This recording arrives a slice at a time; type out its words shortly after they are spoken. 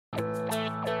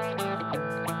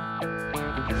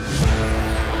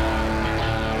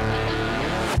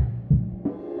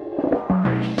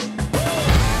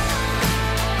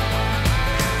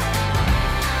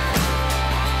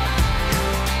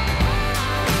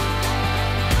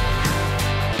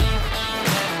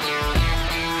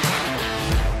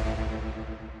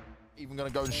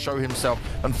go and show himself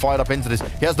and fight up into this.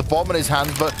 He has the bomb in his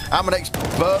hands, but Aminex's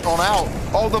burnt on out.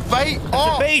 Oh, the bait!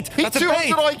 That's a bait! He That's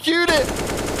 200 IQ'd it!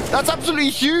 That's absolutely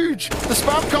huge. The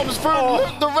spam comes through.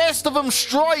 Look, the rest of them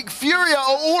strike. Furia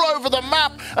are all over the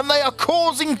map, and they are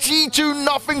causing G2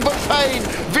 nothing but pain.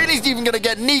 Vinny's even going to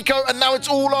get Niko, and now it's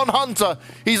all on Hunter.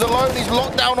 He's alone. He's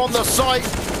locked down on the site,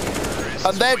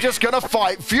 and they're just going to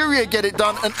fight. Furia get it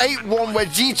done. An 8-1 where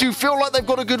G2 feel like they've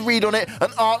got a good read on it,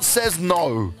 and Art says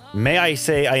no. May I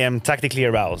say I am tactically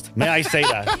aroused? May I say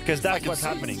that? Because that's what's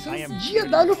happening. I am...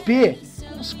 GWP.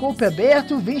 O scope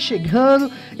aberto, vem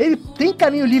chegando, ele tem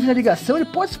caminho livre na ligação, ele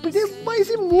pode surpreender mais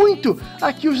e muito.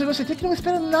 Aqui o JOGADAS que não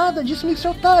espera nada disso, o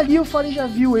Mixwell tá ali, o Fallen já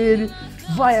viu ele.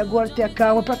 Vai agora ter a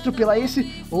calma pra atropelar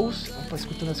esse, ou opa,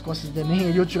 escutando as costas do Demen,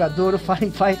 ele outro jogador, o Fallen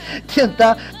vai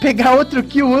tentar pegar outro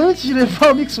kill antes de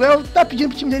levar o Mixwell, tá pedindo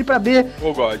pro time dele pra B.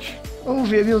 Oh God. Vamos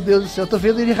ver, meu Deus do céu, tô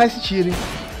vendo ele errar esse tiro, hein.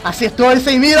 Acertou ele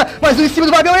sem mira, mas um em cima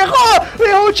do Babel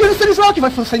errou o tiro do Stanislau, que vai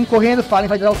saindo correndo, Fallen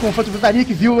vai dar o confronto pro Dani,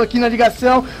 que viu aqui na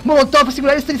ligação, Molotov pra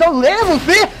segurar ele, Stanislau leva o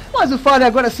V, mas o Fallen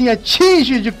agora sim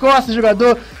atinge de costas o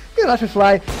jogador, e o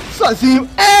Fly sozinho,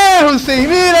 erra o sem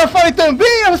mira, Fallen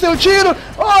também erra o seu tiro,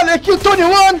 olha aqui o Tony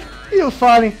One, e o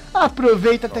Fallen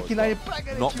aproveita a Tech9 pra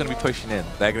garantir. Not going to be pushing in,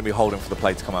 they're going to be holding for the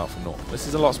play to come out from North. This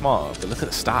is a lot smarter, but look at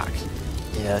the stack.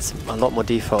 Yeah, it's a lot more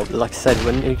default, like I said,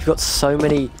 when you've got so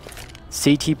many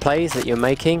CT plays that you're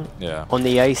making on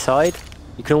the A side,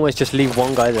 you can always just leave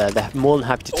one guy there. They're more than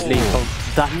happy to leave.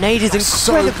 That nade is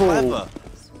incredible. So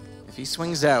if he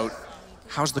swings out,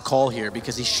 how's the call here?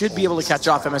 Because he should be able to catch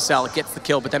off MSL, gets the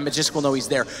kill, but then Magisk will know he's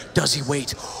there. Does he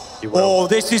wait? Oh,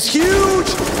 this is huge!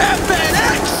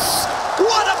 FNX!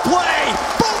 What a play!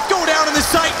 Both go down in the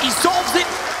site. He solves it.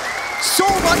 So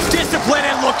much discipline,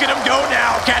 and look at him go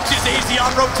now. Catches AZ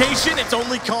on rotation. It's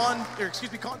only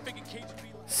Config and Cage.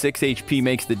 6 HP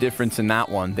makes the difference in that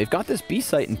one. They've got this B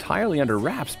site entirely under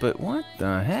wraps, but what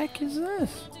the heck is this?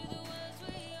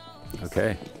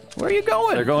 Okay. Where are you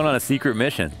going? They're going on a secret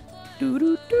mission.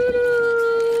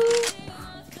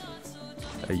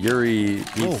 Yuri,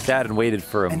 he sat and waited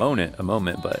for a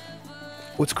moment, but...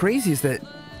 What's crazy is that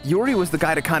Yuri was the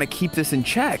guy to kind of keep this in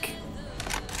check.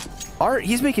 Art,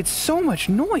 he's making so much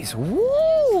noise.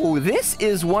 Whoa, this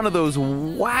is one of those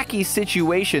wacky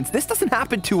situations. This doesn't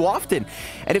happen too often.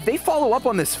 And if they follow up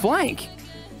on this flank,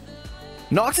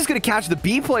 Nox is going to catch the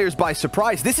B players by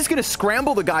surprise. This is going to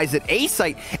scramble the guys at A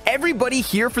site. Everybody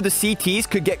here for the CTs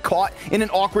could get caught in an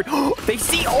awkward... They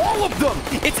see all of them.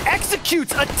 It's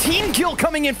executes. A team kill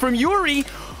coming in from Yuri.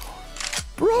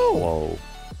 Bro. Whoa.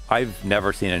 I've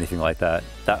never seen anything like that.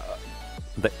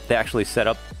 They actually set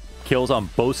up kills on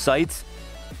both sides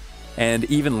and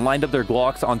even lined up their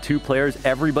Glocks on 2 players,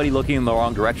 everybody looking in the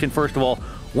wrong direction. First of all,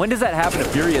 when does that happen to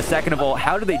Furia? Second of all,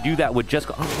 how do they do that with just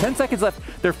 10 seconds left?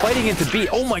 They're fighting into B.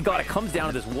 Oh my god, it comes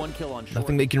down to this 1 kill on short.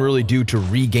 Nothing they can really do to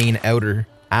regain outer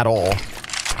at all.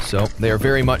 So they are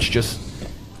very much just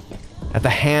at the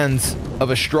hands of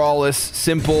Astralis.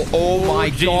 S1mple. Oh my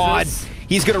god.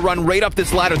 He's going to run right up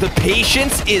this ladder. The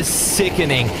patience is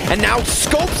sickening. And now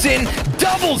scopes in,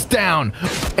 doubles down.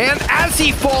 And as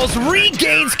he falls,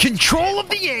 regains control of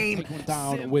the aim.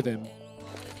 Down with him.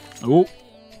 Oh.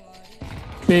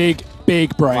 Big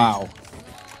brain. Wow.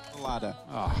 Ladder.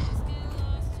 Oh.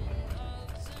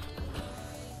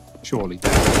 Surely.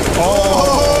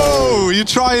 Oh! You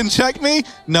try and check me?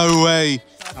 No way.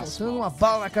 Passando uma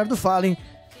bala na cara do Fallen.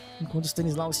 Enquanto o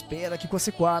Stanislau espera aqui com a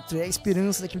C4, é a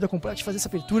esperança da equipe da Complete de fazer essa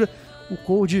abertura. O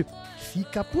Cold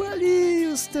fica por ali,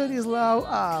 o Stanislau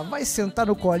vai sentar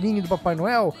no colinho do Papai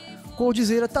Noel. O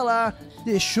Coldzera tá lá,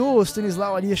 deixou o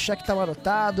Stanislau ali achar que tá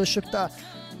marotado, achou que tá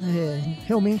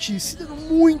realmente se dando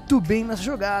muito bem nessa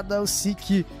jogada. O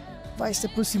Sik vai se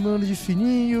aproximando de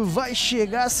fininho, vai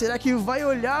chegar, será que vai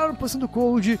olhar na posição do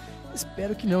Cold?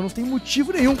 Espero que não tem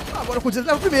motivo nenhum. Agora o Coldzera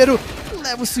leva o primeiro,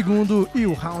 leva o segundo e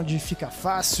o round fica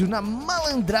fácil na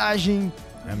malandragem.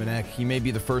 Aminex, he may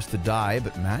be the first to die,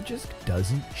 but Magisk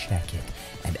doesn't check it.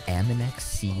 And Aminex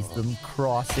sees them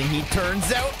crossing. He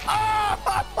turns out,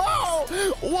 oh,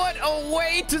 what a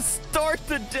way to start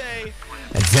the day.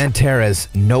 And Xantares,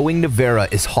 knowing Navera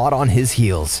is hot on his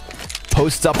heels,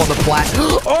 posts up on the plat.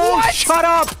 Oh, what? Shut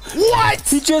up! What?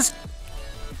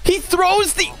 He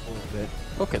throws the...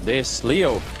 Look at this,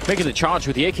 Leo making the charge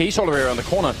with the AKs all the way around the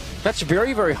corner. That's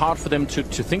very, very hard for them to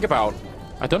think about.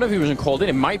 I don't know if he wasn't called in.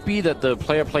 It might be that the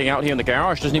player playing out here in the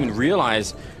garage doesn't even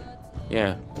realize.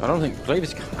 Yeah, I don't think Glaive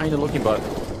is kind of looking, but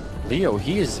Leo,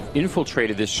 he has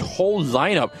infiltrated this whole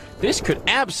lineup. This could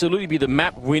absolutely be the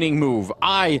map-winning move.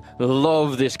 I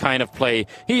love this kind of play.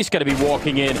 He's going to be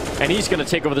walking in, and he's going to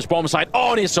take over this bomb site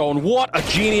on his own. What a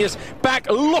genius. Back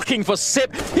looking for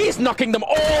Sip. He's knocking them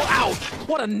all out.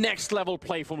 What a next-level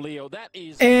play from Leo. That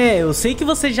is... eu sei que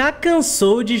você já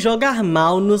cansou de jogar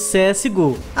mal no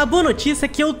CSGO. A boa notícia é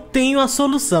que eu tenho a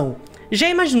solução. Já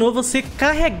imaginou você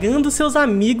carregando seus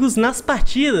amigos nas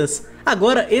partidas?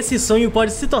 Agora esse sonho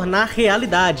pode se tornar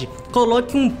realidade.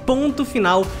 Coloque um ponto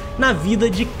final na vida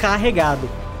de carregado.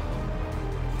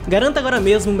 Garanta agora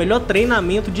mesmo o melhor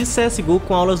treinamento de CSGO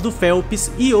com aulas do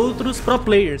Phelps e outros pro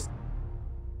players.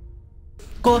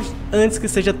 Corre antes que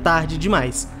seja tarde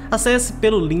demais. Acesse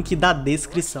pelo link da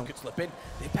descrição. They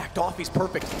backed off, he's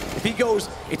perfect. If he goes,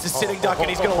 it's a sitting duck and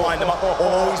he's gonna line them up.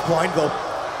 Oh, he's blind though.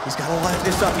 He's gotta line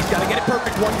this up, he's gotta get it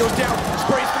perfect. One goes down,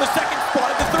 sprays for the second,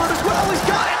 spotted the third as well, he's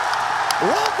got it!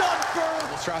 Well done,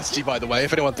 Ferg! Strategy, by the way,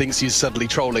 if anyone thinks he's suddenly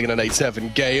trolling in an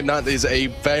 8-7 game, that is a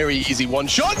very easy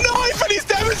one-shot knife and he's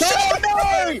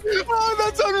demonstrating! Oh,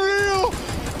 that's unreal!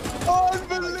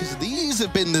 Unbelievable! These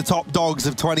have been the top dogs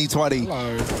of 2020.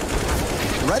 Hello.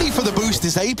 Ready for the boost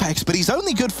is Apex, but he's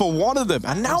only good for one of them.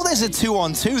 And now there's a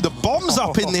 2-on-2. The bomb's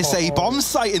up in this A-bomb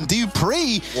site, and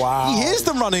Dupree, he hears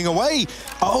them running away.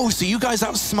 Oh, so you guys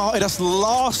outsmarted us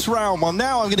last round. Well,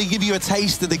 now I'm going to give you a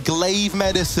taste of the glaive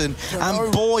medicine.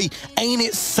 And boy, ain't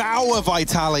it sour,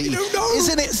 Vitality.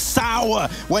 Isn't it sour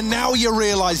when now you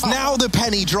realize, now the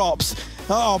penny drops.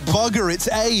 Oh, bugger, it's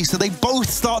A. So they both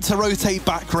start to rotate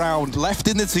back round. Left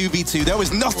in the 2v2. There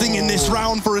was nothing in this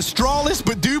round for Astralis,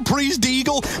 but Dupree's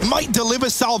Deagle might deliver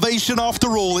salvation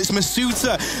after all. It's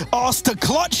Masuta asked to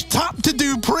clutch, tap to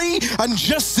Dupree, and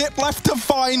just Zip left to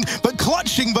find. But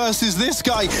clutching versus this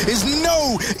guy is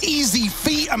no easy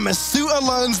feat, and Masuta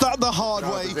learns that the hard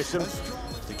way.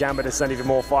 Gambit has sent even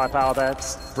more firepower there,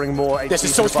 bring more HP. This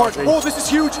is so smart. Oh, this is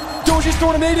huge. Doji's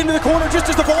throwing a nade into the corner just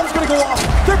as the bomb's going to go off.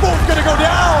 They're both going to go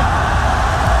down.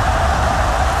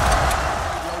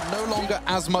 No longer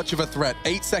as much of a threat.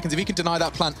 8 seconds. If he can deny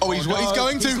that plant. Oh, he's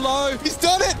going to. He's low. He's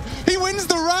done it. He wins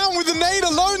the round with the nade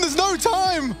alone. There's no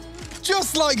time.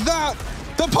 Just like that.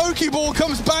 The Pokeball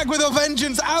comes back with a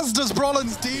vengeance, as does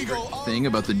Brollan's Deagle. Thing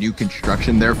about the new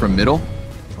construction there from middle.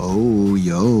 Oh,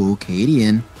 yo,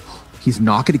 Cadian. He's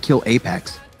not going to kill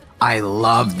Apex. I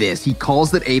love this. He calls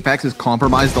that Apex has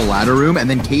compromised the ladder room, and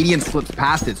then Cadian slips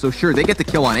past it. So sure, they get the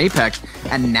kill on Apex,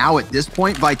 and now at this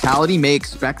point, Vitality may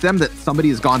expect them that somebody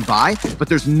has gone by, but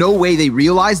there's no way they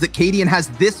realize that Cadian has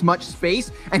this much space,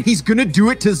 and he's going to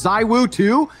do it to Zywoo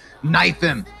too? Knife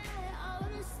him.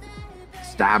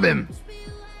 Stab him.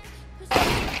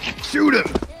 Shoot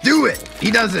him. Do it.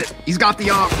 He does it. He's got the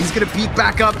op. He's going to peek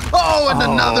back up. Oh, and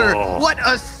another. What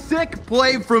a sick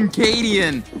play from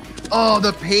Cadian. Oh,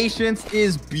 the patience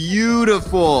is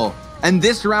beautiful. And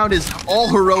this round is all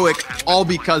heroic, all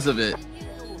because of it.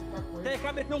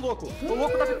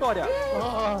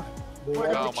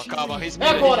 Calma, calma,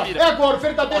 respira, é agora, o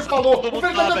verdadeiro falou, o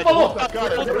verdadeiro falou.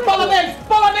 Fala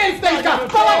neles, TK!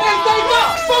 Fala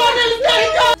neles,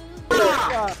 TK!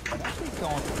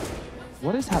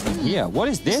 What is happening here? What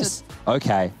is this?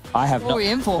 Okay, I have what are we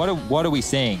in for? What are we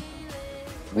seeing?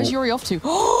 Where's Yuri off to?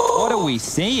 What are we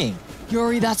seeing?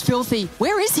 Yuri, that's filthy.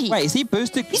 Where is he? Wait, is he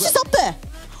boosted? He's just up there.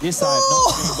 This I have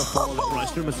not seen before. Right,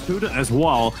 Masuda as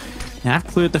well. They have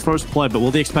cleared the first play, but will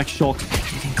they expect Shocks?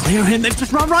 They can clear him. They've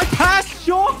just run right past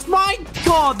Shocks. My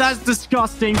God, that's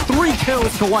disgusting. 3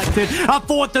 kills collected, a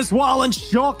 4th as well, and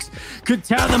Shocks could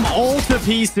tear them all to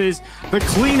pieces. The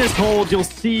cleanest hold you'll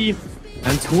see.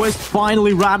 And Twist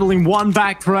finally rattling one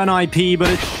back for NIP,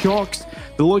 but it's Shocks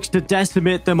that looks to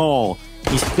decimate them all.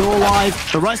 He's still alive.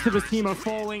 The rest of his team are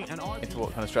falling. And into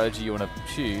what kind of strategy you want to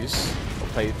choose or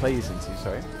plays into?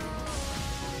 Sorry.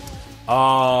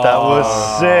 Oh, that was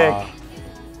sick.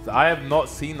 I have not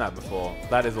seen that before.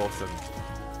 That is awesome.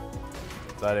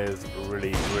 That is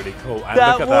really, really cool. And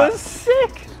that look at was that.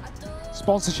 sick.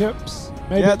 Sponsorships.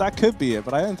 Maybe that could be it,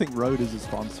 but I don't think Road is a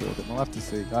sponsor of it. We'll have to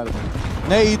see. I don't know.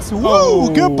 Nades. Woo!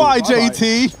 Goodbye,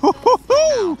 JT.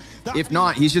 If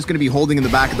not, he's just going to be holding in the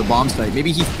back of the bomb site.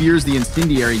 Maybe he fears the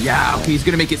incendiary. Yeah, okay, he's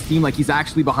going to make it seem like he's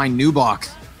actually behind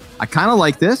Nubox. I kind of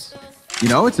like this. You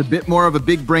know, it's a bit more of a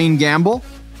big brain gamble.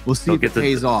 We'll see if it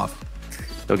pays off.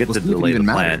 They'll get to delay the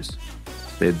plan.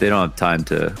 They don't have time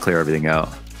to clear everything out.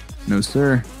 No,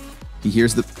 sir. He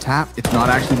hears the tap. It's not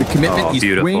actually the commitment. Oh, He's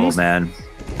beautiful, swings. Man.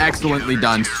 Excellently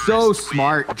done. So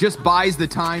smart. Just buys the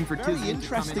time for Very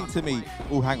interesting to me.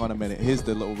 Oh, hang on a minute. Here's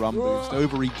the little run boost.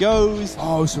 Over he goes.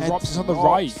 Oh, so Rops is on the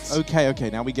right. Okay.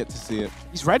 Now we get to see it.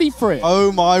 He's ready for it.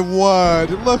 Oh, my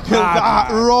word. Look at that,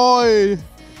 Roy.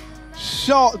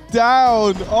 Shot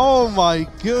down. Oh my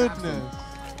goodness.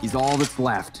 He's all that's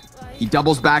left. He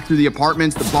doubles back through the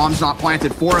apartments. The bomb's not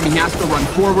planted for him. He has to run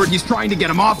forward. He's trying to get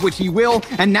him off, which he will.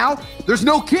 And now there's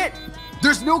no kit.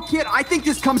 There's no kit. I think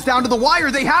this comes down to the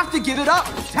wire. They have to give it up.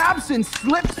 tabseN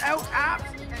slips out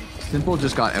apps. S1mple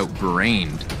just got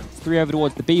outbrained. 3 over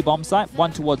towards the B bomb site,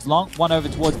 1 towards long, 1 over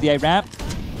towards the A ramp.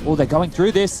 Oh, they're going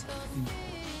through this.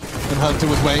 And Hunter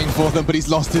was waiting for them, but he's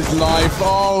lost his life.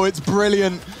 Oh, it's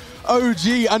brilliant.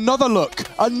 OG, another look.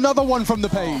 Another one from the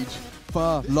page.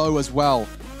 Fur low as well.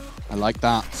 I like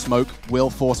that. Smoke will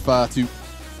force Fur to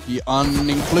be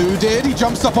unincluded. He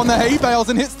jumps up on the hay bales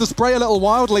and hits the spray a little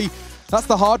wildly. That's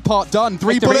the hard part done.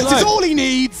 3 bullets is all he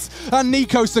needs. And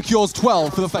Niko secures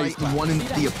 12 for the face. One in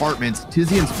the apartments.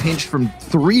 Tizian's pinched from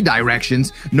 3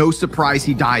 directions. No surprise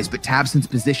he dies, but tabseN's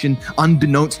position,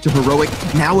 unbeknownst to Heroic,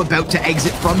 now about to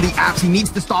exit from the apps. He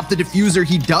needs to stop the diffuser.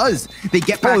 He does. They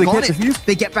get back on it.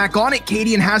 They get back on it.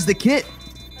 Cadian has the kit.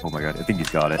 Oh my god, I think he's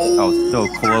got it. That was so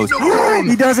close. No,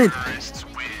 he doesn't.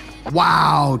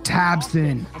 Wow,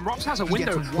 tabseN. And Rops has a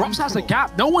window. Rops has a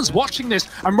gap. No one's watching this.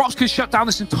 And Rops can shut down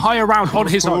this entire round on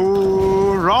his own.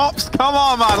 Ooh, Rops, come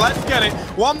on, man. Let's get it.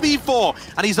 1v4.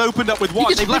 And he's opened up with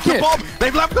 1. They've left the bomb.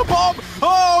 They've left the bomb.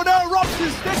 Oh, no. Rops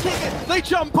is sticking it. They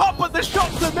jump up, but the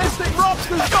shots are missing. Rops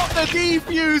has got the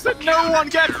defuse, and no one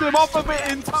gets him off of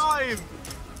it in time.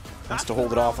 Has to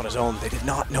hold it off on his own. They did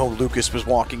not know Lucas was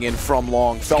walking in from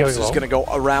long. Phelps is going to go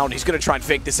around. He's going to try and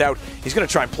fake this out. He's going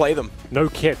to try and play them. No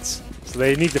kits, so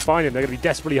they need to find him. They're going to be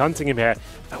desperately hunting him here.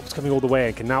 Phelps coming all the way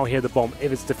and can now hear the bomb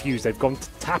if it's defused. They've gone to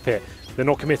tap it. They're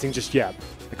not committing just yet.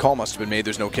 The call must have been made.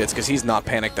 There's no kits because he's not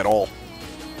panicked at all.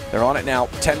 They're on it now.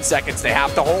 10 seconds. They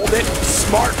have to hold it.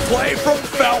 Smart play from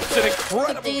Phelps. An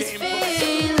incredible game.